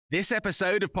This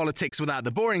episode of Politics Without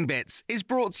the Boring Bits is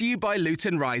brought to you by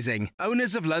Luton Rising,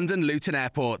 owners of London Luton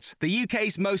Airport, the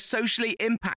UK's most socially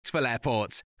impactful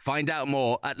airport. Find out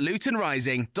more at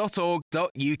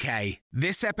lutonrising.org.uk.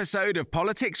 This episode of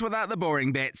Politics Without the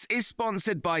Boring Bits is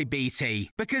sponsored by BT,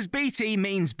 because BT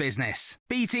means business.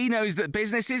 BT knows that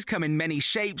businesses come in many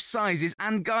shapes, sizes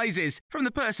and guises, from the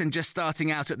person just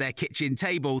starting out at their kitchen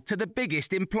table to the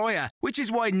biggest employer, which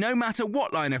is why no matter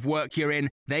what line of work you're in,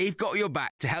 they've got your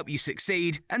back to help you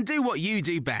succeed and do what you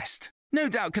do best. No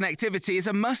doubt connectivity is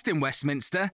a must in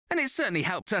Westminster, and it certainly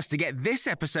helped us to get this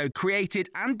episode created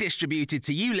and distributed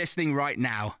to you listening right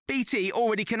now. BT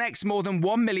already connects more than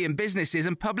 1 million businesses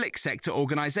and public sector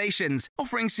organisations,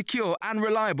 offering secure and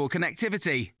reliable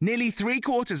connectivity. Nearly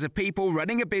 3/4 of people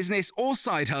running a business or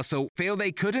side hustle feel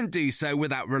they couldn't do so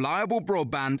without reliable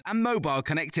broadband and mobile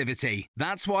connectivity.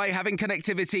 That's why having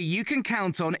connectivity you can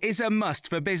count on is a must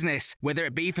for business, whether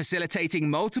it be facilitating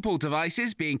multiple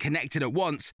devices being connected at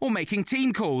once or making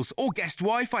team calls or guest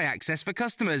Wi-Fi access for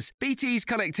customers. BT's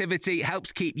connectivity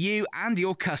helps keep you and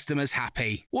your customers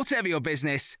happy. Whatever your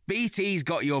business, BT's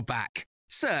got your back.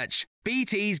 Search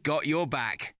BT's got your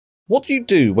back. What do you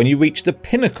do when you reach the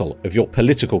pinnacle of your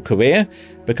political career,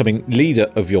 becoming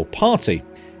leader of your party,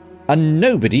 and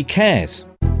nobody cares?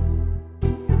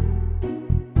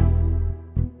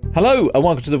 Hello and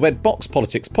welcome to the Red Box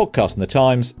Politics podcast in the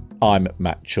Times. I'm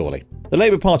Matt Chorley. The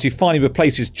Labour Party finally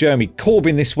replaces Jeremy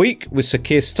Corbyn this week, with Sir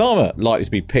Keir Starmer likely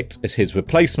to be picked as his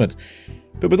replacement.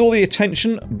 But with all the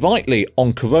attention rightly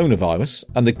on coronavirus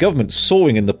and the government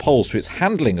soaring in the polls for its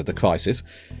handling of the crisis,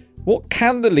 what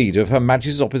can the leader of Her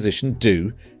Majesty's opposition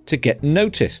do to get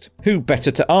noticed? Who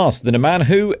better to ask than a man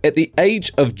who, at the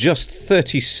age of just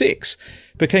 36,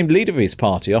 became leader of his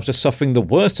party after suffering the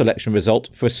worst election result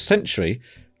for a century,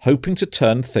 hoping to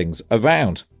turn things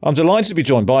around. I'm delighted to be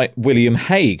joined by William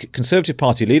Hague, Conservative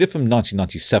Party leader from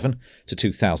 1997 to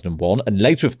 2001, and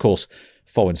later, of course,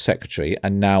 Foreign Secretary,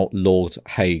 and now Lord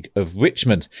Hague of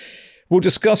Richmond. We'll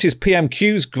discuss his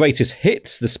PMQ's greatest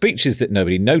hits, the speeches that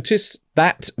nobody noticed,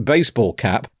 that baseball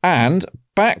cap, and,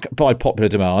 back by popular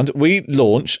demand, we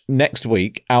launch next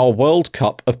week our World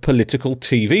Cup of political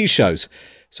TV shows.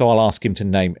 So I'll ask him to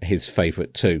name his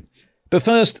favourite too. But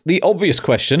first, the obvious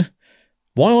question: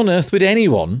 why on earth would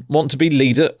anyone want to be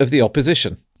leader of the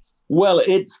opposition? Well,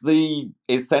 it's the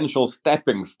essential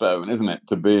stepping stone, isn't it,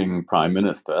 to being Prime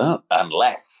Minister,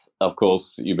 unless, of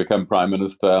course, you become Prime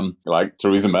Minister like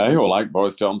Theresa May or like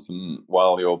Boris Johnson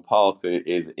while your party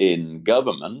is in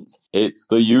government. It's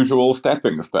the usual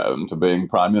stepping stone to being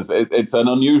Prime Minister. It's an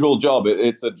unusual job.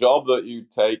 It's a job that you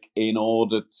take in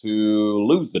order to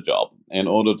lose the job, in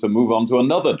order to move on to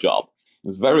another job.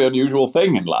 It's a very unusual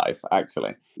thing in life,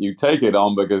 actually. You take it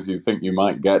on because you think you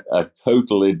might get a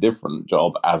totally different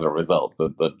job as a result,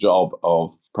 the job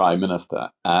of Prime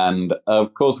Minister. And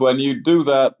of course, when you do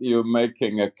that, you're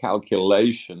making a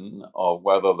calculation of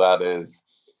whether that is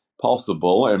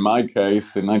possible. In my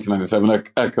case, in 1997,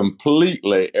 a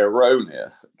completely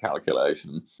erroneous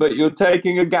calculation. But you're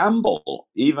taking a gamble,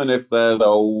 even if there's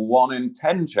a 1 in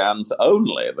 10 chance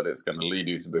only that it's going to lead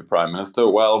you to be Prime Minister.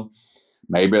 Well,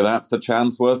 maybe that's a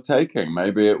chance worth taking.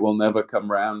 Maybe it will never come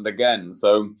round again.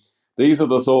 So these are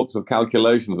the sorts of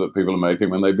calculations that people are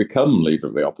making when they become leader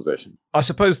of the opposition. I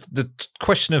suppose the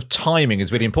question of timing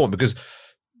is really important, because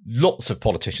lots of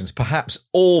politicians, perhaps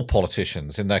all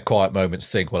politicians in their quiet moments,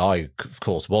 think, well, I, of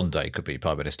course, one day could be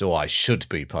Prime Minister, or I should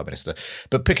be Prime Minister.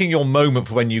 But picking your moment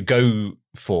for when you go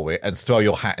for it and throw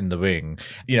your hat in the ring,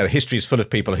 you know, history is full of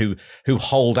people who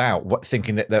hold out,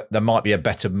 thinking that there might be a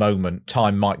better moment,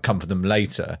 time might come for them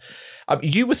later.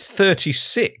 You were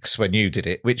 36 when you did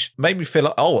it, which made me feel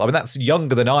like, oh, I mean, that's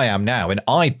younger than I am now, and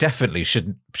I definitely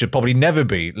should probably never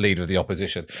be leader of the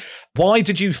opposition. Why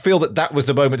did you feel that was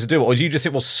the moment to do it? Or did you just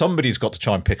think, well, somebody's got to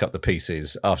try and pick up the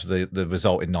pieces after the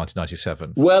result in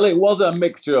 1997? Well, it was a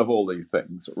mixture of all these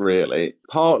things, really.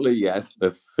 Partly, yes,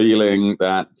 this feeling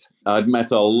that I'd met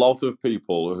a lot of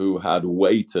people who had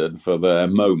waited for their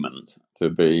moment to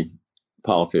be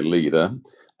party leader,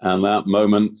 and that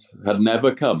moment had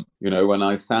never come. You know, when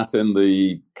I sat in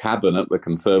the cabinet, the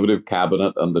Conservative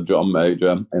cabinet under John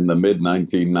Major in the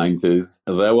mid-1990s,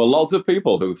 there were lots of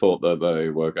people who thought that they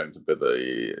were going to be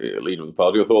the leader of the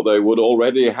party, or thought they would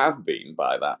already have been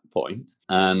by that point,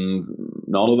 and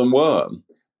none of them were.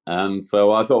 And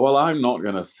so I thought, well, I'm not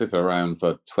going to sit around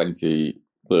for 20,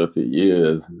 30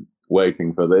 years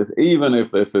waiting for this, even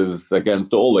if this is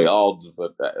against all the odds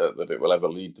that it will ever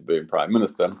lead to being Prime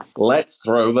Minister. Let's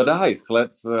throw the dice.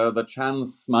 The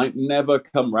chance might never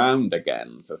come round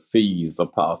again to seize the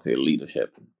party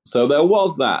leadership. So there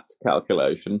was that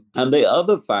calculation. And the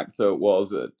other factor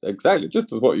was exactly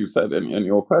just as what you said in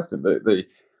your question.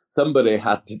 Somebody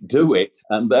had to do it.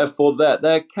 And therefore,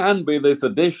 there can be this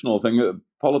additional thing that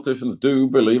politicians do,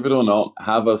 believe it or not,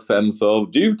 have a sense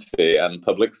of duty and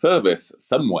public service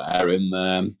somewhere in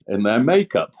their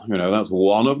makeup. That's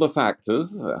one of the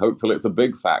factors. Hopefully, it's a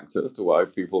big factor as to why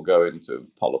people go into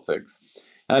politics.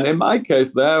 And in my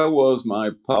case, there was my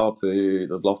party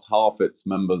that lost half its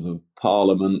members of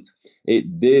parliament.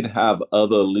 It did have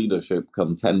other leadership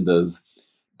contenders,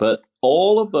 but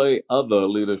all of the other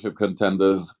leadership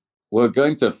contenders were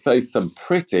going to face some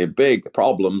pretty big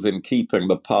problems in keeping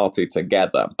the party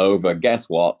together over, guess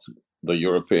what, the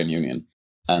European Union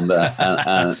and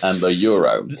the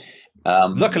euro.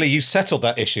 Luckily, you settled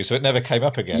that issue, so it never came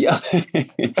up again. Yeah,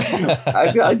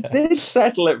 I did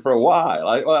settle it for a while.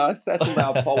 I settled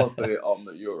our policy on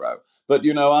the euro. But,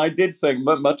 I did think,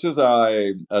 much as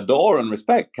I adore and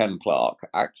respect Ken Clarke,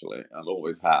 actually, and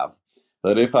always have,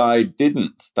 that if I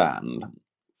didn't stand,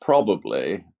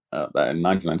 probably in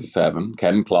 1997,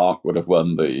 Ken Clarke would have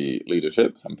won the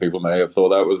leadership. Some people may have thought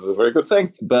that was a very good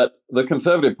thing. But the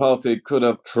Conservative Party could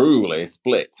have truly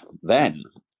split then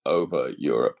over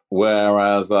Europe.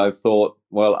 Whereas I thought,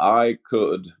 well, I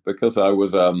could, because I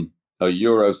was a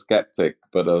Eurosceptic,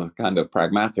 but a kind of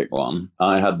pragmatic one,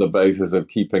 I had the basis of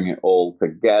keeping it all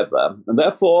together. And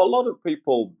therefore, a lot of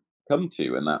people come to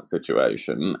you in that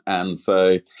situation and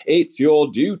say, it's your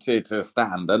duty to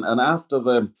stand. And after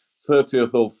the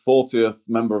 30th or 40th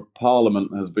member of parliament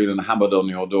has been hammered on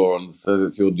your door and says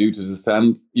it's your duty to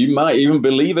stand, you might even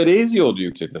believe it is your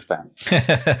duty to stand.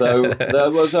 So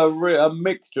there was a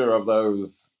mixture of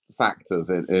those factors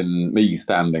in me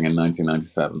standing in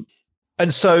 1997.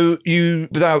 And so you,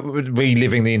 without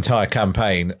reliving the entire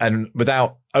campaign and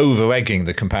without over-egging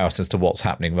the comparisons to what's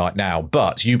happening right now,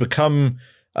 but you become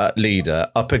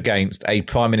leader up against a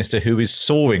prime minister who is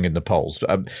soaring in the polls.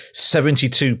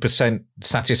 72%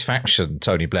 satisfaction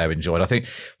Tony Blair enjoyed. I think,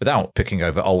 without picking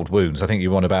over old wounds, I think you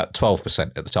won about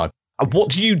 12% at the time. What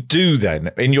do you do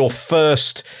then in your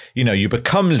first, you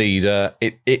become leader?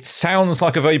 It sounds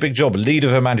like a very big job, leader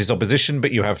of a managed opposition,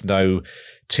 but you have no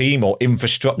team or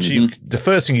infrastructure. Mm-hmm. The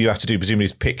first thing you have to do, presumably,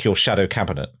 is pick your shadow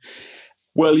cabinet.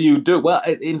 Well, you do. Well,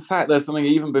 in fact, there's something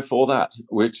even before that,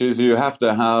 which is you have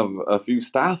to have a few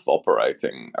staff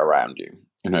operating around you,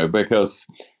 because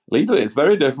legally it's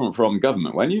very different from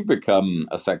government. When you become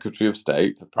a Secretary of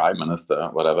State, a Prime Minister,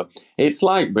 whatever, it's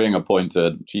like being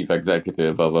appointed chief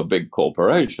executive of a big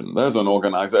corporation. There's an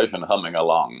organization humming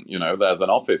along. There's an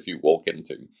office you walk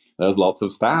into. There's lots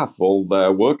of staff all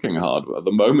there working hard at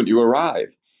the moment you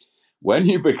arrive. When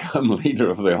you become leader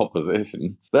of the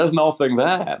opposition, there's nothing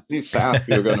there. These staff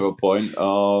you're going to appoint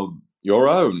are your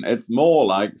own. It's more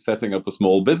like setting up a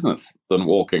small business than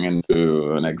walking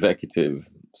into an executive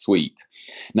suite.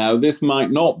 Now, this might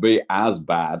not be as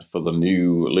bad for the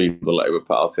new leader of the Labour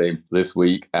Party this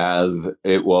week as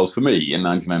it was for me in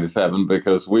 1997,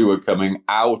 because we were coming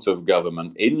out of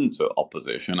government into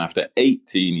opposition after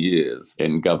 18 years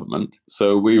in government.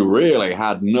 So we really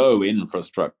had no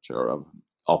infrastructure of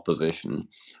opposition.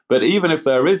 But even if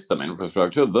there is some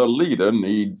infrastructure, the leader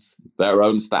needs their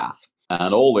own staff.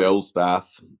 And all the old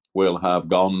staff will have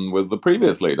gone with the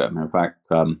previous leader. In fact,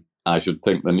 I should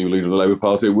think the new leader of the Labour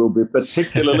Party will be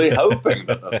particularly hoping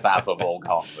that the staff have all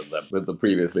gone with the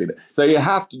previous leader. So you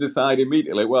have to decide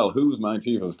immediately, well, who's my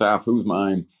chief of staff? Who's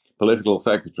my political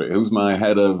secretary? Who's my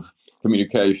head of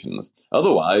communications?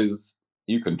 Otherwise,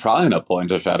 you can try and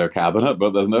appoint a shadow cabinet, but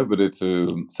there's nobody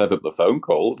to set up the phone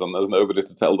calls and there's nobody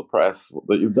to tell the press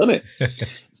that you've done it.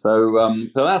 So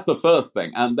that's the first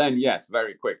thing. And then, yes,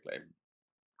 very quickly,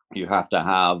 you have to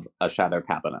have a shadow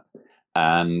cabinet.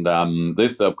 And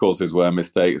this, of course, is where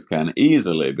mistakes can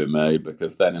easily be made,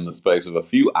 because then in the space of a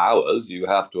few hours, you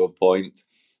have to appoint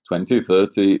 20,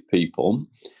 30 people.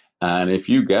 And if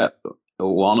you get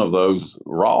one of those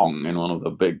wrong in one of the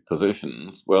big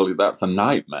positions, well, that's a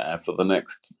nightmare for the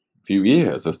next few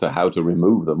years as to how to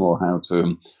remove them or how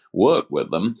to work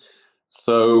with them.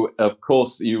 So, of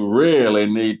course, you really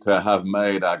need to have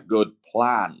made a good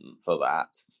plan for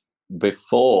that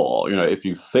before, if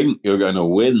you think you're going to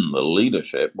win the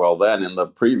leadership, well, then in the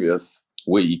previous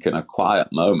week, in a quiet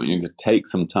moment, you need to take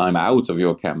some time out of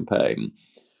your campaign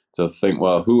to think,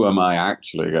 well, who am I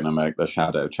actually going to make the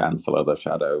shadow chancellor, the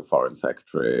shadow foreign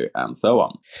secretary, and so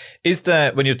on. Is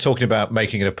there, when you're talking about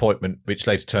making an appointment, which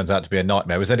later turns out to be a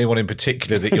nightmare, was anyone in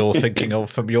particular that you're thinking of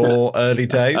from your early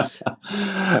days?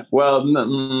 Well,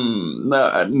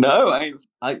 no.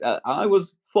 I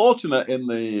was fortunate in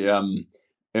the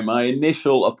in my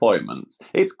initial appointments.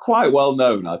 It's quite well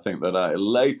known, I think, that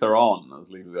later on, as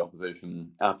Leader of the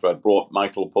Opposition, after I brought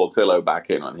Michael Portillo back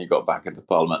in when he got back into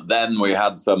Parliament, then we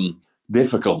had some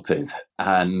difficulties.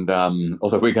 And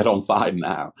although we get on fine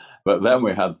now, but then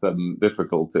we had some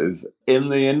difficulties. In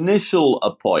the initial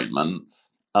appointments,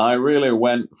 I really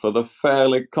went for the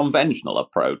fairly conventional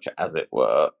approach, as it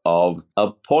were, of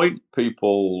appoint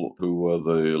people who were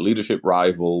the leadership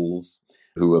rivals,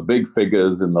 who were big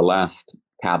figures in the last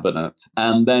cabinet,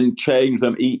 and then change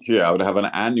them each year. I would have an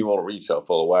annual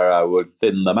reshuffle where I would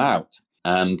thin them out.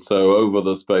 And so over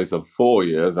the space of 4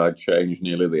 years, I changed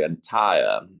nearly the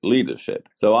entire leadership.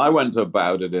 So I went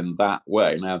about it in that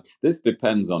way. Now, this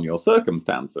depends on your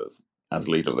circumstances as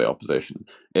Leader of the Opposition.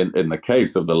 In the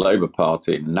case of the Labour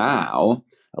Party now,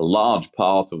 a large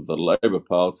part of the Labour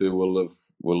Party will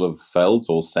have felt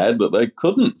or said that they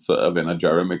couldn't serve in a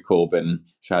Jeremy Corbyn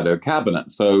shadow cabinet.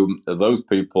 So those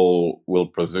people will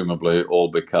presumably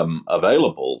all become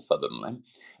available suddenly.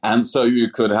 And so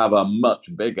you could have a much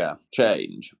bigger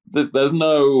change. There's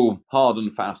no hard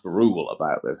and fast rule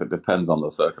about this. It depends on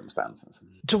the circumstances.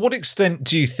 To what extent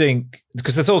do you think,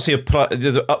 because there's also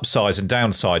there's upsides and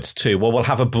downsides too. Well, we'll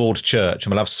have a broad church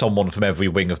and we'll have someone from every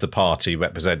wing of the party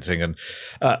representing. And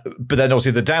but then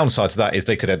obviously the downside to that is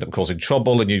they could end up causing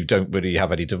trouble and you don't really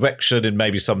have any direction. And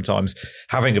maybe sometimes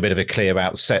having a bit of a clear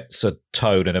out sets a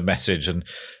tone and a message and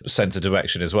sense of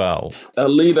direction as well. A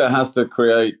leader has to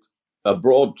create a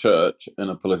broad church in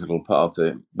a political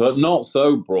party, but not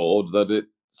so broad that it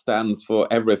stands for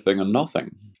everything and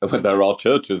nothing. There are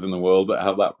churches in the world that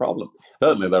have that problem.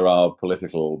 Certainly there are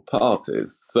political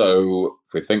parties. So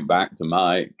if we think back to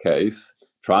my case,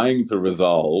 trying to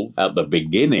resolve at the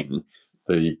beginning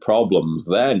the problems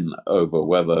then over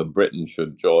whether Britain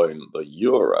should join the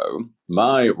euro,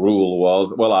 my rule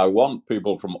was, well, I want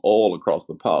people from all across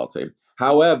the party.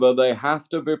 However, they have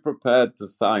to be prepared to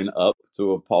sign up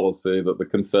to a policy that the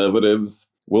Conservatives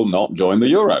will not join the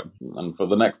euro. And for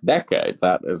the next decade,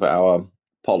 that is our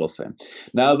policy.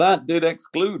 Now, that did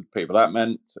exclude people. That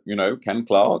meant, Ken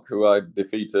Clarke, who I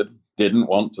defeated, didn't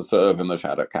want to serve in the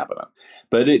shadow cabinet.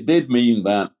 But it did mean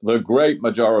that the great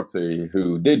majority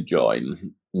who did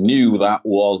join knew that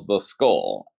was the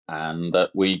score and that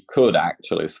we could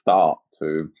actually start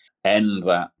to end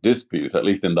that dispute, at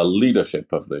least in the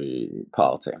leadership of the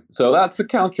party. So that's a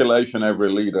calculation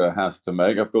every leader has to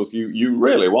make. Of course, you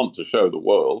really want to show the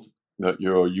world that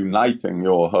you're uniting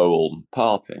your whole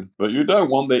party, but you don't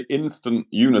want the instant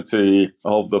unity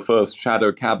of the first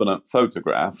shadow cabinet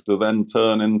photograph to then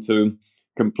turn into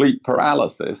complete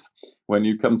paralysis when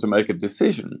you come to make a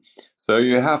decision. So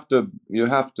you have to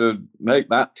make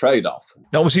that trade-off.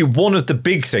 Now, obviously, one of the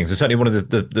big things, and certainly one of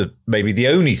the maybe the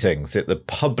only things that the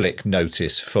public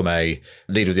notice from a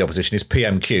leader of the opposition is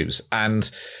PMQs. And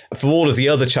for all of the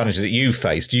other challenges that you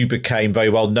faced, you became very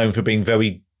well known for being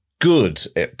very good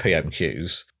at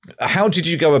PMQs. How did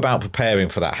you go about preparing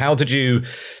for that? How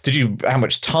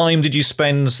much time did you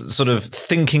spend sort of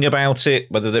thinking about it,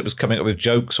 whether it was coming up with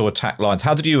jokes or attack lines?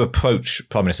 How did you approach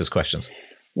Prime Minister's questions?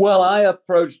 Well, I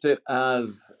approached it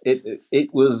as it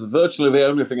was virtually the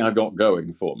only thing I got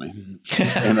going for me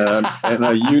in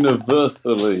a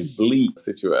universally bleak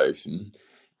situation.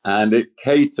 And it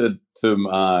catered to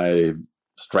my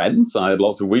strengths. I had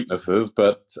lots of weaknesses,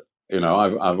 but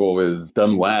I've always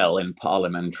done well in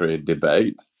parliamentary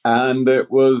debate. And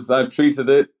I treated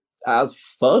it as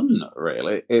fun,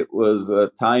 really. It was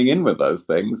tying in with those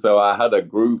things. So I had a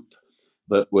group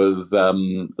that was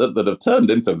that have turned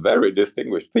into very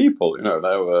distinguished people.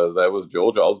 There was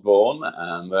George Osborne,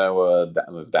 and there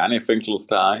was Danny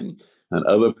Finkelstein, and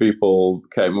other people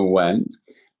came and went.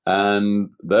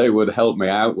 And they would help me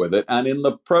out with it. And in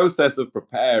the process of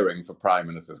preparing for Prime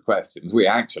Minister's questions, we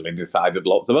actually decided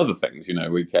lots of other things.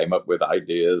 We came up with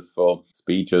ideas for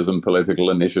speeches and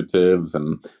political initiatives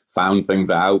and found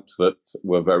things out that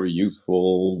were very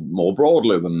useful more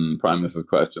broadly than Prime Minister's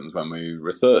questions when we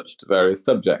researched various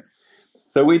subjects.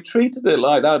 So we treated it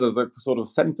like that as a sort of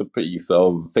centerpiece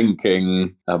of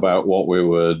thinking about what we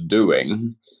were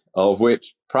doing, of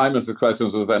which Prime Minister's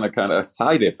questions was then a kind of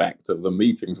side effect of the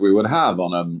meetings we would have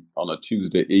on a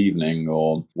Tuesday evening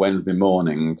or Wednesday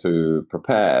morning to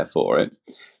prepare for it.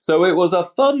 So it was a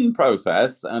fun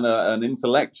process and an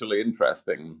intellectually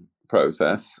interesting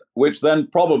process, which then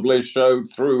probably showed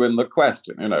through in the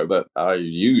question, that I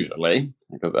usually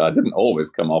because I didn't always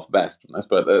come off best from this,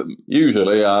 but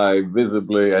usually I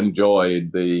visibly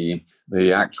enjoyed the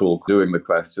actual doing the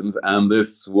questions, and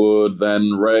this would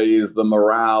then raise the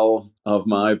morale of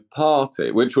my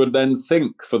party, which would then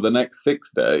sink for the next 6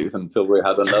 days until we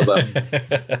had another.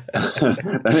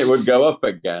 Then it would go up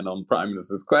again on Prime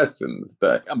Minister's Questions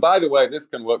Day. And by the way, this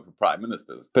can work for Prime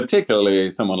Ministers,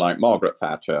 particularly someone like Margaret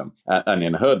Thatcher. And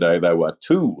in her day, there were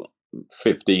 2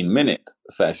 15-minute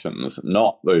sessions,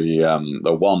 not the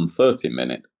 1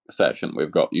 30-minute session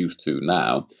we've got used to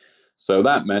now. So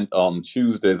that meant on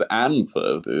Tuesdays and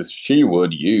Thursdays, she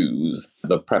would use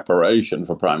the preparation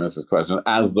for Prime Minister's Questions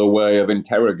as the way of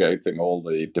interrogating all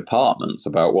the departments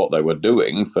about what they were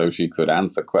doing so she could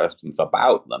answer questions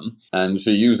about them. And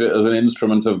she used it as an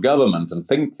instrument of government and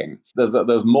thinking. There's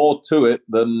more to it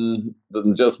than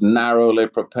just narrowly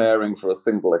preparing for a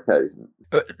single occasion.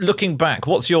 Looking back,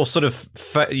 what's your sort of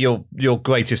your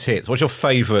greatest hits? What's your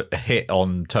favourite hit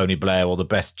on Tony Blair, or the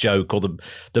best joke, or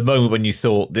the moment when you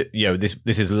thought that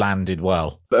this has landed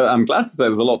well? I'm glad to say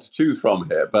there's a lot to choose from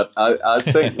here, but I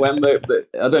think when I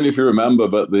don't know if you remember,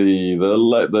 but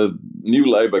the new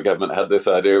Labour government had this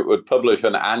idea it would publish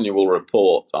an annual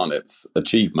report on its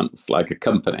achievements like a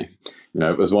company.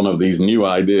 It was one of these new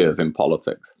ideas in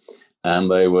politics.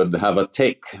 And they would have a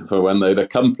tick for when they'd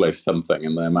accomplished something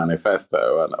in their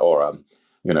manifesto, or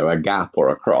a gap or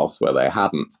a cross where they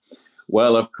hadn't.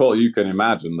 Well, of course, you can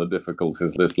imagine the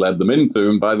difficulties this led them into.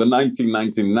 And by the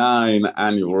 1999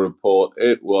 annual report,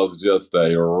 it was just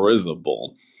a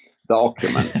risible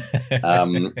document.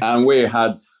 And we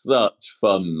had such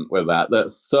fun with that.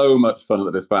 There's so much fun at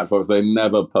the Dispatch Box. They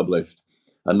never published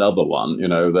another one.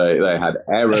 They had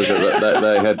errors.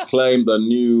 They had claimed the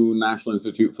new National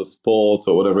Institute for Sport,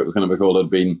 or whatever it was going to be called, had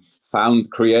been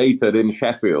created in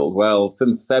Sheffield. Well,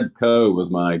 since Seb Coe was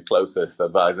my closest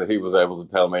advisor, he was able to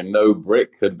tell me no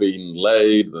brick had been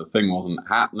laid, the thing wasn't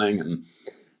happening. And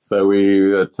so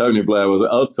Tony Blair was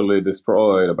utterly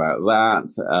destroyed about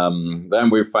that.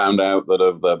 Then we found out that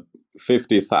of the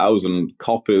 50,000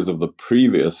 copies of the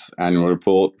previous annual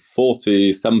report,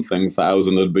 40-something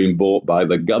thousand had been bought by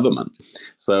the government.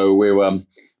 So we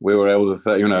were able to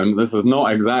say, this is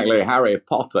not exactly Harry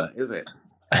Potter, is it?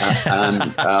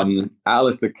 And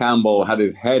Alistair Campbell had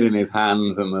his head in his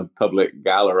hands in the public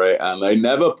gallery, and they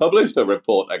never published a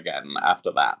report again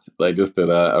after that. They just did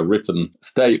a written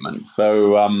statement.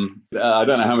 So I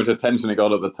don't know how much attention it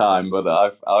got at the time, but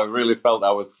I really felt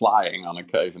I was flying on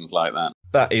occasions like that.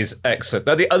 That is excellent.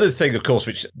 Now, the other thing, of course,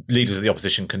 which leaders of the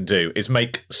opposition can do is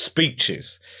make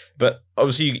speeches. But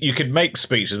obviously, you can make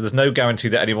speeches, but there's no guarantee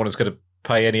that anyone is going to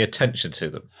pay any attention to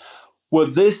them. Well,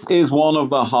 this is one of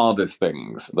the hardest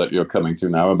things that you're coming to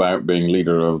now about being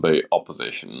leader of the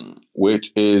opposition,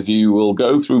 which is you will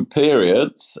go through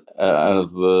periods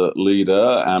as the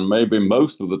leader, and maybe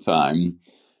most of the time,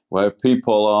 where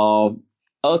people are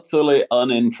utterly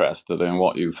uninterested in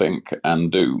what you think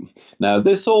and do. Now,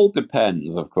 this all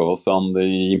depends, of course, on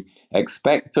the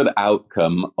expected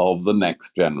outcome of the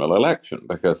next general election,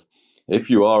 because if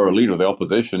you are a leader of the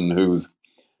opposition who's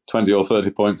 20 or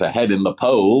 30 points ahead in the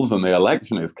polls and the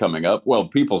election is coming up, well,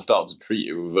 people start to treat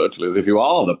you virtually as if you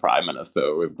are the Prime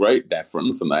Minister with great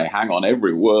deference, and they hang on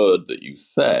every word that you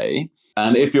say.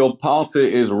 And if your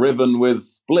party is riven with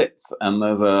splits and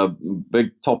there's a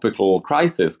big topical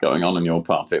crisis going on in your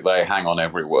party, they hang on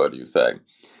every word you say.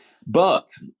 But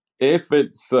if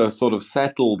it's a sort of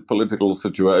settled political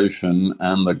situation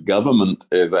and the government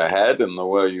is ahead in the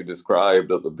way you described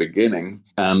at the beginning,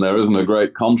 and there isn't a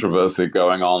great controversy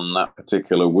going on that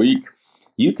particular week,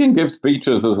 you can give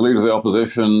speeches as leader of the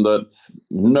opposition that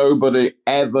nobody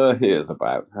ever hears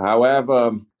about,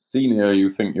 however senior you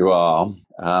think you are,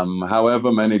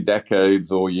 however many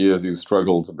decades or years you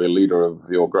struggle to be leader of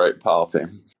your great party.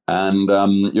 And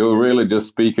you're really just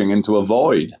speaking into a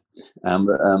void, and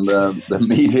the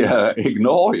media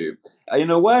ignore you.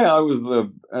 In a way, I was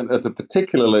at a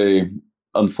particularly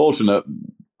unfortunate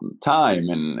time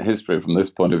in history from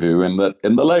this point of view, in that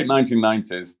in the late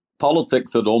 1990s,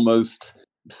 politics had almost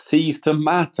ceased to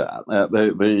matter.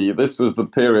 This was the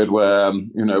period where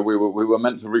we were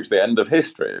meant to reach the end of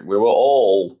history. We were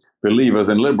all believers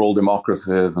in liberal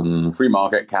democracies and free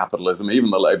market capitalism.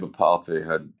 Even the Labour Party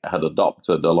had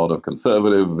adopted a lot of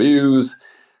conservative views.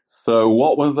 So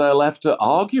what was there left to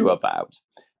argue about?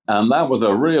 And that was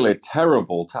a really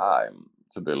terrible time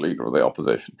to be leader of the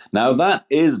opposition. Now, that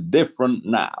is different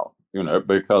now,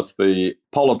 because the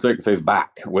politics is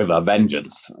back with a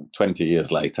vengeance 20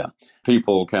 years later.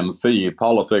 People can see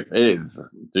politics is,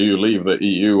 do you leave the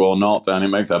EU or not? And it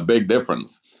makes a big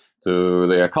difference to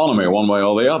the economy one way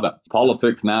or the other.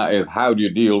 Politics now is, how do you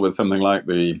deal with something like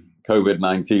the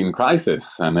COVID-19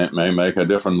 crisis, and it may make a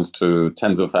difference to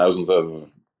tens of thousands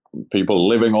of people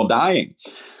living or dying.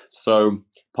 So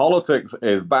politics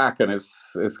is back, and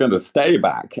it's going to stay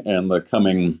back in the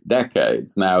coming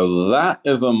decades. Now, that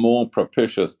is a more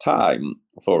propitious time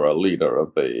for a leader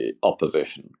of the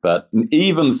opposition. But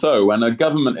even so, when a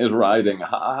government is riding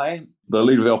high, the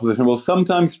leader of the opposition will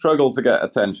sometimes struggle to get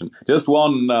attention. Just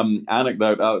one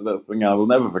anecdote, the thing I will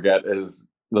never forget is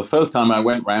the first time I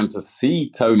went round to see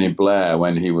Tony Blair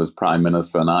when he was Prime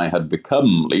Minister and I had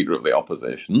become leader of the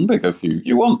opposition, because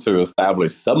you want to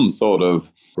establish some sort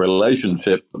of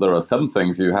relationship. There are some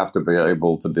things you have to be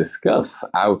able to discuss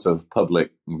out of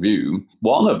public view.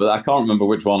 One of us, I can't remember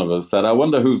which one of us, said, "I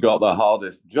wonder who's got the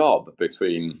hardest job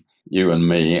between you and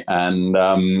me." And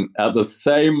at the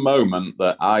same moment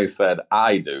that I said,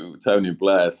 "I do," Tony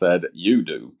Blair said, "You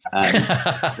do." And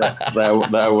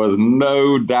there was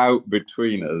no doubt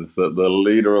between us that the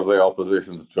leader of the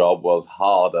opposition's job was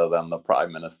harder than the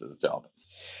Prime Minister's job.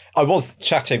 I was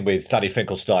chatting with Danny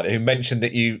Finkelstein, who mentioned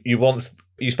that you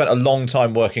spent a long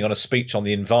time working on a speech on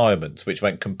the environment, which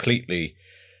went completely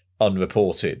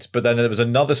unreported. But then there was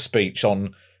another speech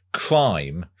on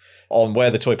crime, on where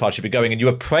the Tory party should be going, and you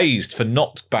were praised for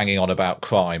not banging on about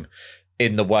crime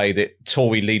in the way that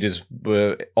Tory leaders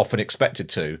were often expected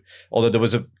to, although there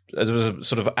was a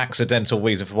sort of accidental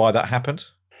reason for why that happened.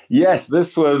 Yes,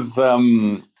 this was,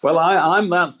 well, I'm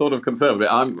that sort of conservative.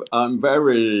 I'm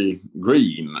very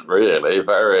green, really,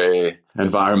 very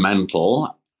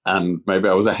environmental. And maybe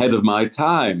I was ahead of my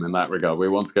time in that regard. We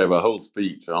once gave a whole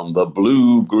speech on the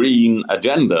blue-green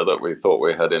agenda that we thought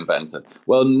we had invented.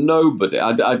 Well, nobody,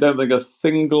 I don't think a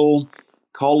single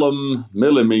column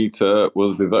millimeter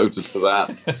was devoted to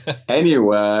that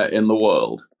anywhere in the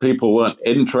world. People weren't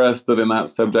interested in that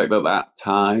subject at that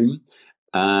time.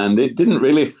 And it didn't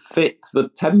really fit the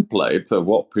template of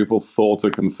what people thought a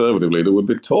conservative leader would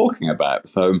be talking about.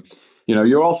 So,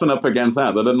 you're often up against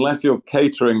that unless you're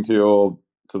catering to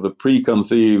the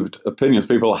preconceived opinions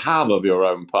people have of your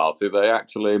own party, they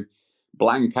actually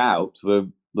blank out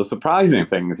the surprising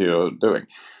things you're doing.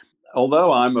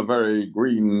 Although I'm a very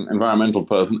green environmental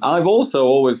person, I've also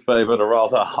always favoured a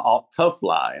rather tough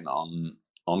line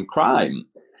on crime.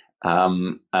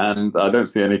 And I don't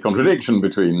see any contradiction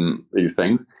between these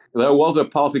things. There was a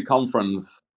party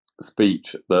conference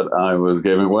speech that I was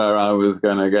giving where I was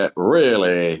going to get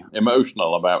really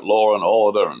emotional about law and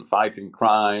order and fighting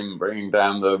crime, bringing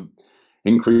down the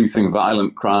increasing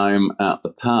violent crime at the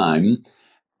time.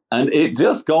 And it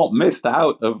just got missed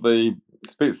out of the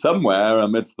speech somewhere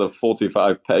amidst the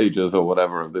 45 pages or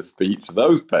whatever of this speech.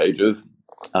 Those pages,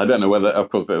 I don't know whether, of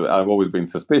course, I've always been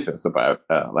suspicious about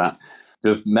that.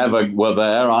 Just never were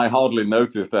there. I hardly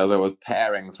noticed as I was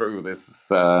tearing through this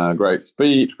great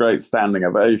speech, great standing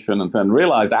ovation, and then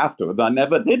realized afterwards I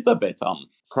never did the bit on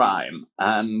crime.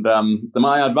 And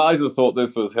my advisors thought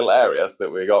this was hilarious,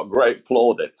 that we got great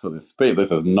plaudits for this speech.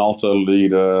 This is not a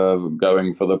leader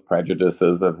going for the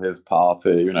prejudices of his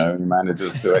party. He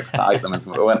manages to excite them. And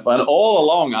all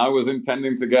along I was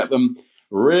intending to get them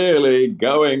really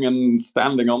going and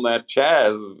standing on their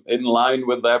chairs in line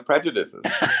with their prejudices.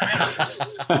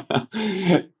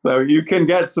 So you can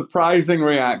get surprising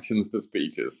reactions to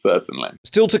speeches, certainly.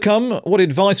 Still to come, what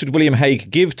advice would William Hague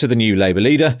give to the new Labour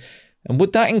leader? And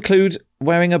would that include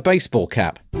wearing a baseball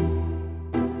cap?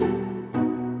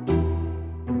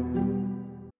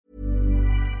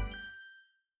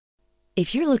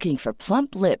 If you're looking for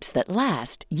plump lips that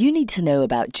last, you need to know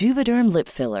about Juvederm lip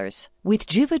fillers. With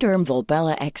Juvederm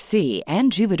Volbella XC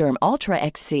and Juvederm Ultra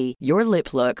XC, your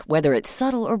lip look, whether it's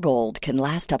subtle or bold, can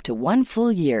last up to 1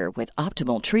 full year with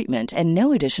optimal treatment and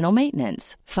no additional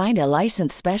maintenance. Find a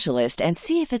licensed specialist and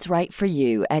see if it's right for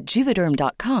you at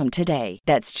Juvederm.com today.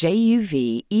 That's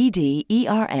JUVEDERM.com.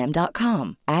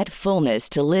 Add fullness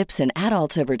to lips in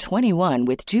adults over 21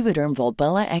 with Juvederm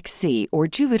Volbella XC or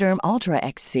Juvederm Ultra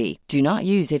XC. Do not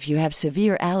use if you have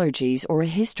severe allergies or a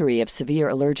history of severe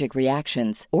allergic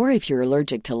reactions, or if you're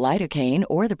allergic to lidocaine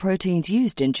or the proteins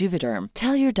used in Juvederm.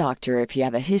 Tell your doctor if you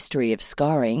have a history of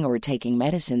scarring or taking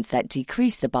medicines that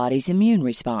decrease the body's immune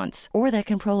response or that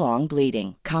can prolong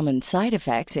bleeding. Common side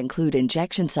effects include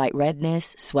injection site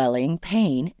redness, swelling,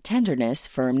 pain, tenderness,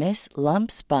 firmness,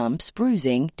 lumps, bumps,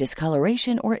 bruising,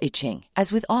 discoloration, or itching.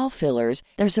 As with all fillers,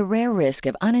 there's a rare risk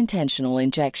of unintentional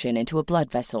injection into a blood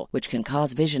vessel, which can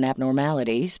cause vision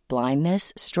abnormalities,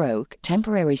 blindness, stroke,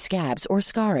 temporary scabs, or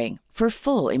scarring. For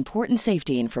full, important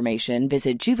safety information,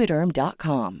 visit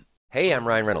Juvederm.com. Hey, I'm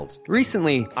Ryan Reynolds.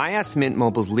 Recently, I asked Mint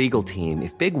Mobile's legal team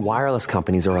if big wireless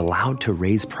companies are allowed to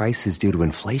raise prices due to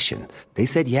inflation. They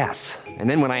said yes. And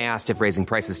then when I asked if raising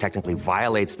prices technically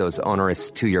violates those onerous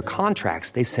two-year contracts,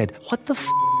 they said, "What the f***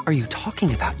 are you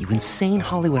talking about, you insane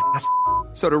Hollywood ass?"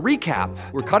 So to recap,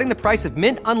 we're cutting the price of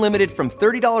Mint Unlimited from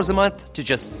 $30 a month to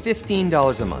just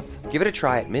 $15 a month. Give it a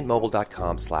try at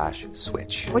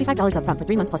mintmobile.com/switch. $45 up front for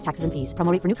 3 months plus taxes and fees.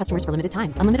 Promo rate for new customers for limited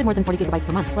time. Unlimited more than 40 gigabytes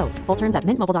per month. Slows full terms at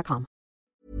mintmobile.com.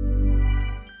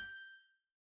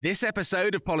 This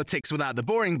episode of Politics Without the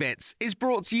Boring Bits is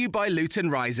brought to you by Luton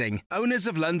Rising, owners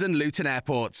of London Luton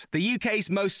Airport, the UK's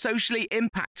most socially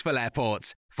impactful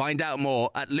airport. Find out more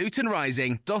at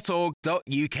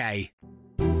lutonrising.org.uk.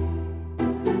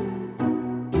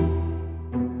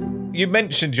 You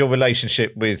mentioned your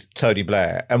relationship with Tony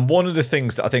Blair, and one of the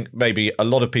things that I think maybe a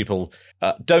lot of people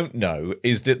don't know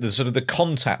is that the sort of the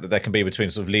contact that there can be between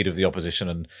sort of leader of the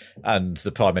opposition and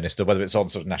the Prime Minister, whether it's on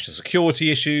sort of national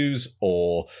security issues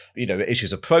or, you know,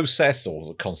 issues of process or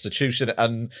the constitution,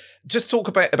 and just talk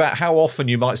about how often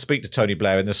you might speak to Tony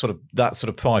Blair in that sort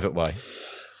of private way.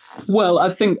 Well, I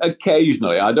think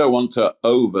occasionally, I don't want to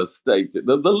overstate it,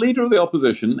 the leader of the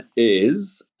opposition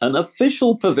is an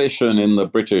official position in the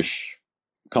British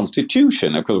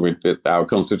Constitution. Of course, our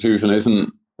Constitution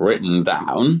isn't written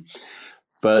down,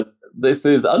 but this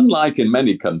is, unlike in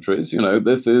many countries, you're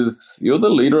the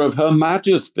leader of Her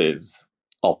Majesty's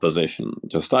opposition,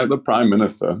 just like the Prime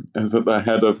Minister is at the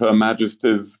head of Her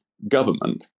Majesty's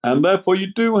government. And therefore, you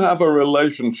do have a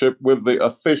relationship with the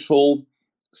official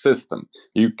system.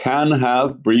 You can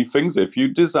have briefings, if you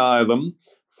desire them,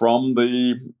 from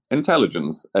the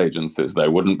intelligence agencies. They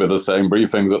wouldn't be the same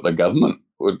briefings that the government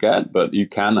would get, but you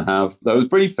can have those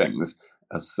briefings.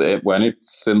 When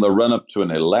it's in the run-up to an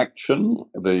election,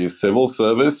 the civil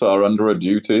service are under a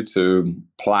duty to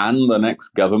plan the next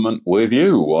government with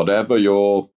you, whatever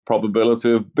your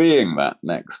probability of being that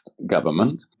next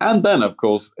government. And then, of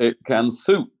course, it can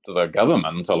suit the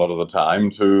government a lot of the time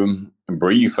to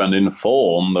brief and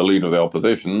inform the leader of the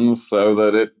opposition so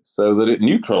that it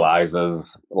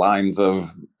neutralizes lines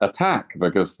of attack,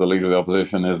 because the leader of the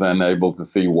opposition is then able to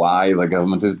see why the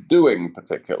government is doing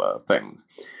particular things.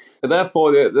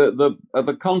 Therefore,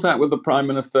 the contact with the Prime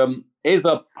Minister is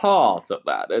a part of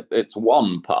that. It's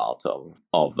one part of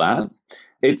that.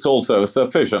 It's also a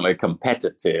sufficiently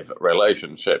competitive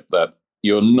relationship that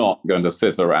you're not going to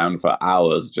sit around for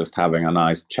hours just having a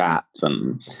nice chat,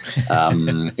 and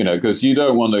because you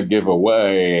don't want to give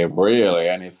away really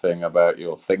anything about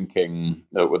your thinking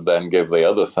that would then give the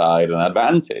other side an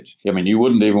advantage. I mean, you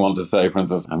wouldn't even want to say, for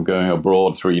instance, I'm going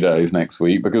abroad 3 days next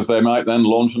week, because they might then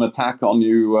launch an attack on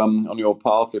you, on your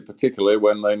party, particularly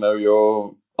when they know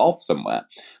you're off somewhere.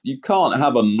 You can't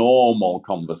have a normal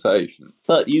conversation,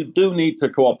 but you do need to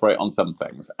cooperate on some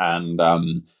things. And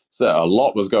so a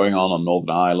lot was going on Northern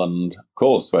Ireland, of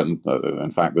course, when,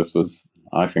 in fact, this was,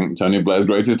 I think, Tony Blair's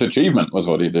greatest achievement was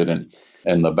what he did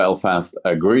in the Belfast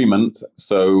Agreement.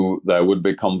 So there would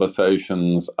be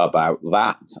conversations about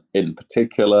that in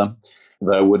particular.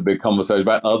 There would be conversations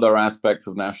about other aspects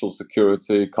of national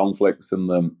security, conflicts in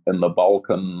the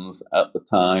Balkans at the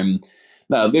time.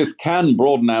 Now, this can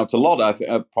broaden out a lot. I think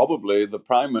probably the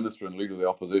Prime Minister and leader of the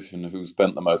opposition who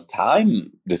spent the most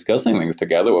time discussing things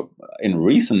together in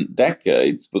recent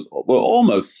decades were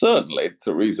almost certainly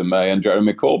Theresa May and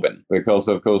Jeremy Corbyn, because,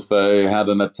 of course, they had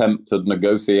an attempted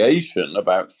negotiation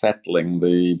about settling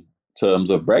the terms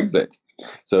of Brexit.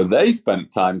 So they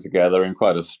spent time together in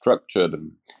quite a structured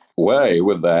way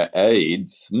with their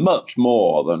aides, much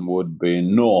more than would be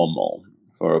normal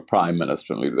for a Prime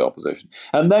Minister and leader of the opposition.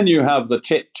 And then you have the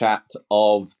chit-chat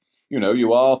of,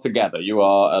 you are together. You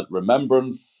are at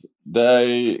Remembrance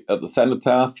Day, at the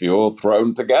Cenotaph, you're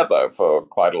thrown together for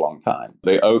quite a long time.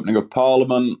 The opening of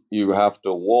Parliament, you have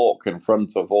to walk in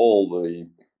front of all the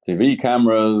TV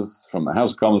cameras from the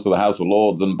House of Commons to the House of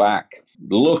Lords and back,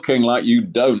 looking like you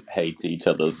don't hate each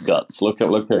other's guts,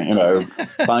 looking,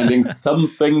 finding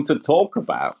something to talk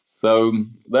about. So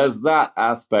there's that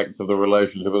aspect of the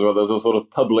relationship as well. There's a sort of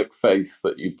public face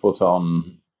that you put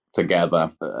on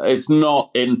together. It's not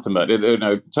intimate.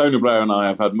 Tony Blair and I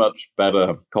have had much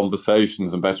better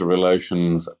conversations and better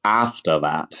relations after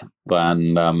that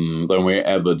than we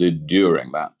ever did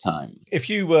during that time. If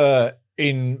you were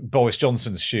in Boris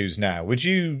Johnson's shoes now, would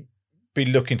you be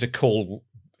looking to call,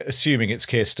 assuming it's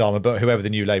Keir Starmer, but whoever the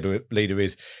new Labour leader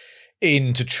is,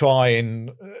 in to try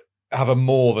and have a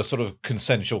more of a sort of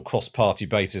consensual cross-party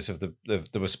basis of the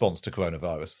response to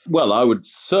coronavirus? Well, I would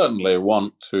certainly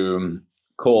want to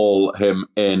call him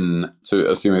in to,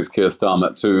 assume it's Keir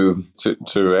Starmer,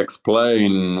 to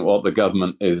explain what the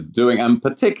government is doing, and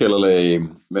particularly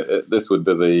this would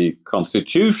be the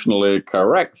constitutionally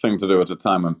correct thing to do at a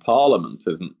time when Parliament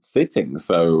isn't sitting,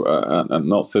 and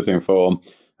not sitting for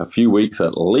a few weeks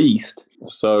at least.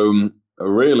 So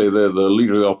really, the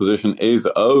leader of the opposition is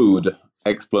owed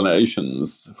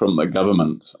explanations from the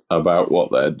government about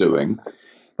what they're doing.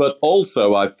 But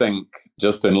also, I think,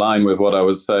 just in line with what I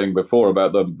was saying before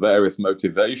about the various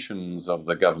motivations of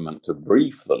the government to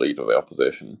brief the leader of the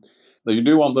opposition, that you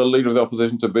do want the leader of the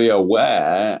opposition to be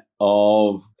aware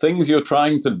of things you're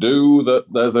trying to do, that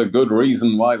there's a good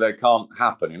reason why they can't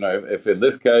happen. You know, if in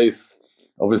this case,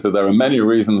 obviously, there are many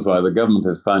reasons why the government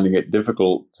is finding it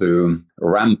difficult to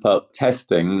ramp up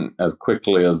testing as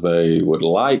quickly as they would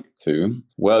like to.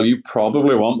 Well, you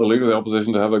probably want the leader of the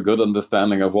opposition to have a good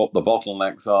understanding of what the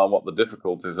bottlenecks are, what the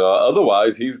difficulties are.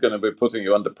 Otherwise, he's going to be putting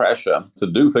you under pressure to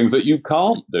do things that you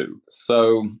can't do.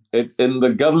 So it's in the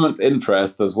government's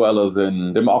interest as well as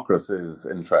in democracy's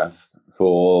interest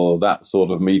for that sort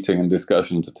of meeting and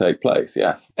discussion to take place,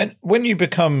 yes. And when you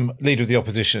become leader of the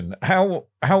opposition, how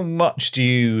much do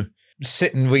you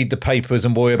sit and read the papers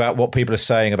and worry about what people are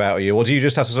saying about you? Or do you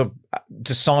just have to sort of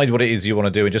decide what it is you want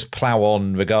to do and just plough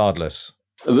on regardless?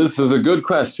 This is a good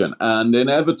question, and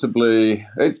inevitably,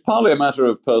 it's partly a matter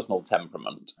of personal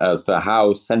temperament as to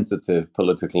how sensitive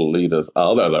political leaders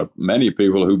are. There are many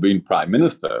people who've been prime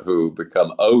minister who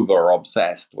become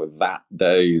over-obsessed with that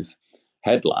day's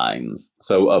headlines.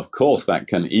 So, of course, that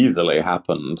can easily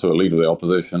happen to a leader of the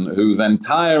opposition whose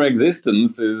entire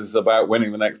existence is about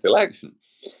winning the next election.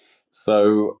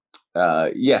 So,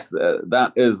 yes,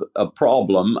 that is a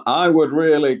problem. I would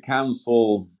really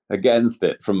counsel against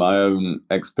it from my own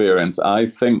experience. I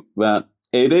think that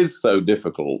it is so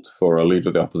difficult for a leader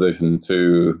of the opposition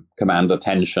to command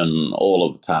attention all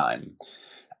of the time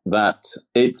that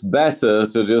it's better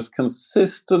to just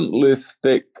consistently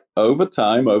stick over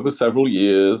time, over several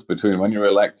years between when you're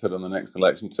elected and the next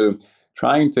election, to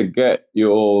trying to get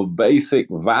your basic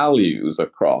values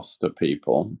across to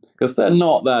people, because they're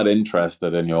not that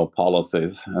interested in your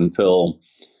policies until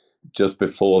just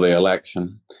before the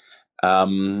election.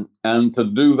 And to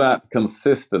do that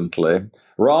consistently,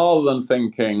 rather than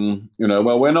thinking,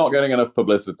 well, we're not getting enough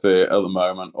publicity at the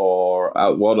moment, or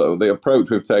the approach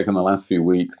we've taken the last few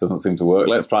weeks doesn't seem to work.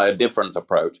 Let's try a different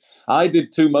approach. I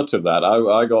did too much of that.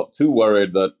 I got too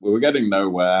worried that we were getting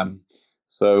nowhere.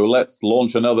 So let's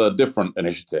launch another different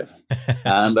initiative.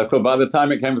 And of course, by the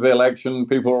time it came to the election,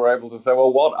 people were able to say,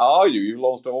 well, what are you? You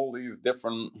launched all these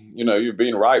different, you've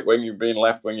been right wing, you've been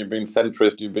left wing, you've been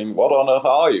centrist, what on earth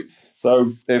are you?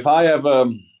 So if I ever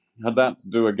had that to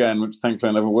do again, which thankfully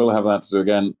I never will have that to do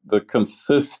again, the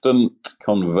consistent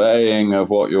conveying of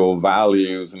what your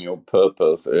values and your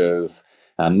purpose is,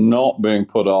 and not being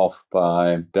put off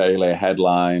by daily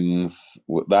headlines,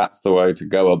 that's the way to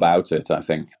go about it, I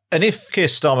think. And if Keir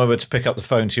Starmer were to pick up the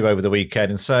phone to you over the weekend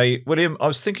and say, William, I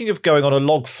was thinking of going on a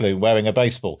log flume wearing a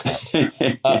baseball cap,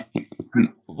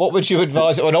 what would you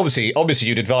advise? Well, obviously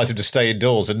you'd advise him to stay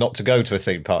indoors and not to go to a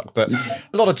theme park, but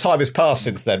a lot of time has passed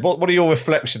since then. What are your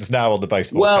reflections now on the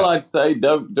baseball cap? I'd say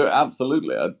don't do it.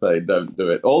 Absolutely, I'd say don't do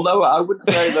it. Although I would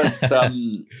say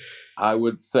that I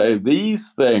would say these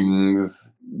things,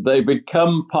 they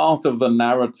become part of the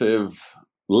narrative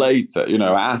later,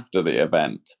 after the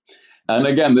event. And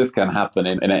again, this can happen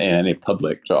in any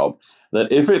public job,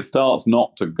 that if it starts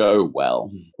not to go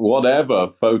well, whatever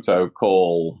photo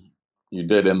call you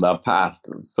did in the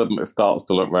past suddenly starts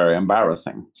to look very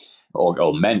embarrassing,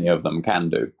 or many of them can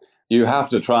do. You have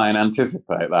to try and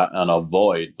anticipate that and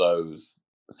avoid those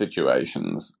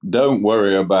situations. Don't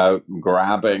worry about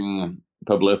grabbing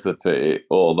publicity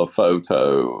or the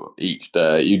photo each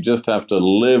day. You just have to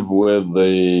live with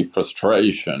the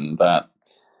frustration that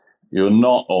you're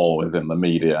not always in the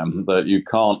media, that you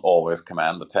can't always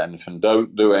command attention.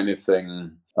 Don't do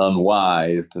anything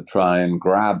unwise to try and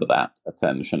grab that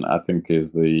attention, I think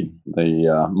is the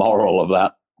moral of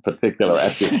that particular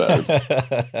episode.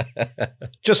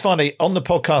 Just finally, on the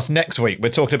podcast next week, we're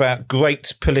talking about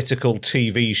great political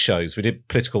TV shows. We did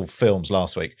political films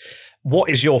last week. What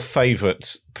is your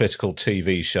favourite political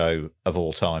TV show of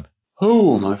all time?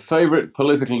 Oh, my favourite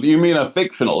political... You mean a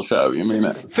fictional show? You mean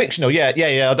it? Fictional, yeah.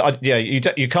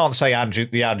 You can't say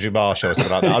the Andrew Marr Show or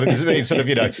something like that. I mean, sort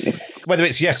of, whether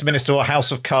it's Yes Minister or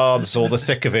House of Cards or The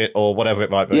Thick of It or whatever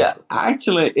it might be. Yeah,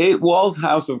 actually, it was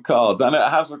House of Cards. And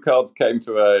House of Cards came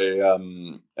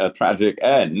to a tragic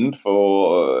end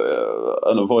for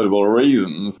unavoidable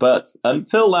reasons. But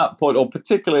until that point, or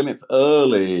particularly in its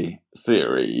early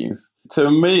series, to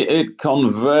me, it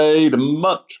conveyed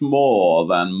much more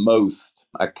than most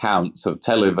accounts of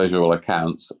televisual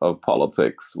accounts of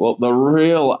politics, what the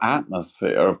real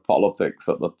atmosphere of politics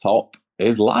at the top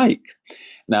is like.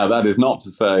 Now, that is not to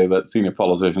say that senior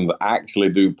politicians actually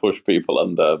do push people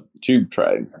under tube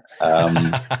trains,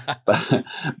 but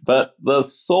the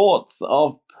sorts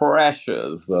of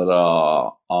pressures that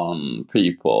are on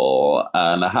people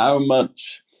and how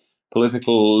much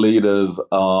political leaders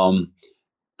are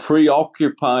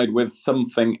preoccupied with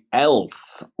something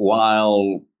else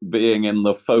while being in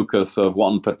the focus of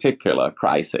one particular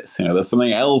crisis. There's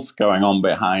something else going on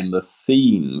behind the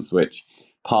scenes which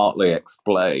partly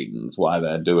explains why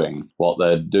they're doing what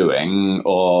they're doing,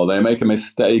 or they make a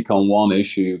mistake on one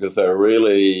issue because they're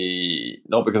really,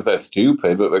 not because they're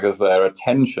stupid, but because their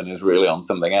attention is really on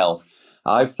something else.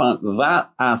 I found that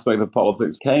aspect of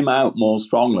politics came out more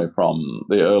strongly from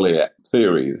the earlier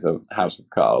series of House of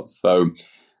Cards. So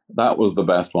that was the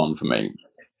best one for me.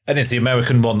 And it's the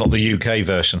American one, not the UK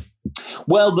version.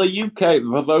 Well, the UK,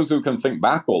 for those who can think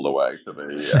back all the way to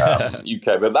the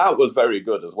UK, but that was very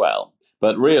good as well.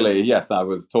 But really, yes, I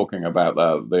was talking about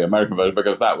the American version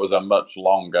because that was a much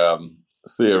longer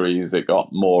series. It got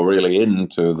more really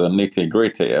into the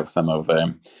nitty-gritty of some of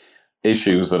the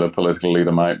issues that a political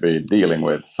leader might be dealing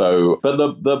with. So, but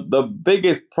the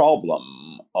biggest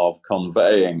problem of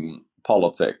conveying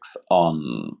politics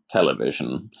on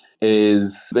television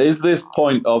is this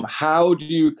point of how do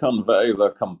you convey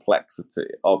the complexity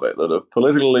of it, that a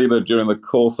political leader during the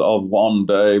course of one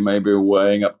day may be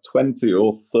weighing up 20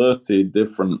 or 30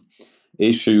 different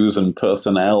issues and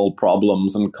personnel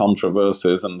problems and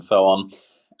controversies and so on.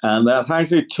 And that's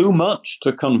actually too much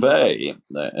to convey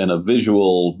in a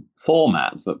visual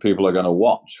format that people are going to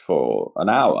watch for an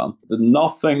hour.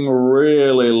 Nothing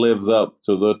really lives up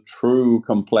to the true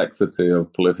complexity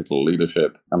of political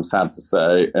leadership, I'm sad to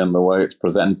say, in the way it's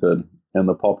presented in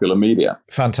the popular media.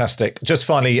 Fantastic. Just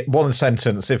finally, one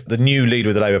sentence. If the new leader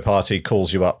of the Labour Party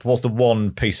calls you up, what's the one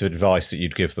piece of advice that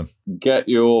you'd give them? Get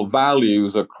your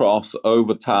values across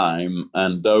over time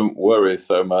and don't worry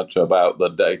so much about the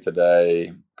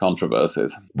day-to-day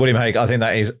controversies. William Hague, I think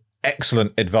that is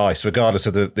excellent advice, regardless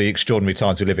of the extraordinary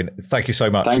times we live in. Thank you so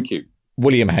much. Thank you.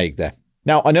 William Hague there.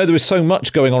 Now, I know there is so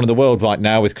much going on in the world right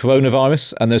now with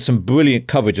coronavirus, and there's some brilliant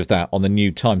coverage of that on the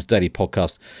New Times Daily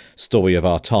podcast, Story of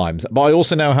Our Times. But I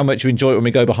also know how much you enjoy it when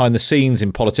we go behind the scenes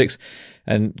in politics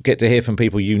and get to hear from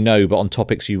people you know, but on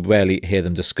topics you rarely hear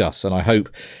them discuss. And I hope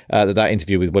that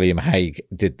interview with William Hague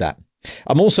did that.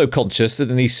 I'm also conscious that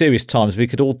in these serious times we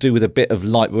could all do with a bit of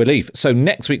light relief. So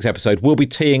next week's episode, we'll be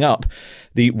teeing up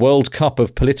the World Cup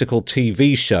of political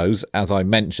TV shows, as I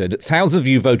mentioned. Thousands of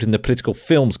you voted in the political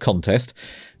films contest,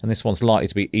 and this one's likely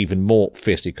to be even more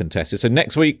fiercely contested. So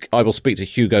next week, I will speak to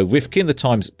Hugo Rifkin, the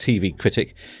Times TV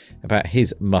critic, about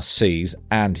his must-sees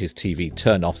and his TV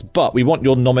turn-offs. But we want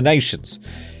your nominations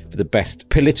for the best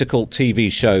political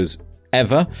TV shows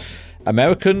ever.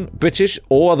 American, British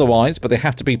or otherwise, but they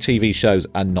have to be TV shows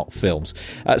and not films.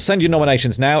 Send your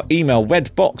nominations now. Email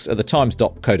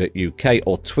redbox@thetimes.co.uk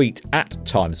or tweet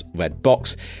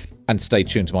 @TimesRedbox. And stay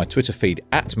tuned to my Twitter feed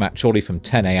 @Matt Chorley from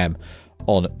 10 a.m.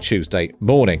 on Tuesday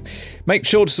morning. Make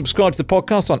sure to subscribe to the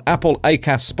podcast on Apple,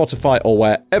 Acast, Spotify or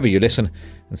wherever you listen,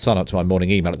 and sign up to my morning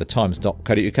email at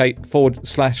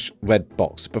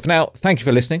thetimes.co.uk/redbox. But for now, thank you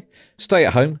for listening. Stay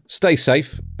at home, stay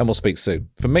safe, and we'll speak soon.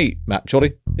 From me, Matt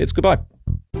Chorley, it's goodbye.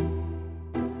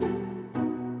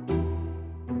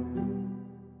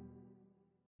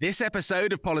 This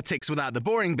episode of Politics Without the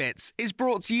Boring Bits is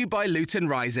brought to you by Luton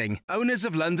Rising, owners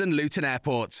of London Luton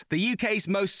Airport, the UK's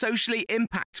most socially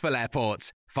impactful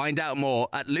airport. Find out more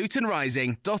at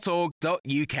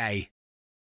lutonrising.org.uk.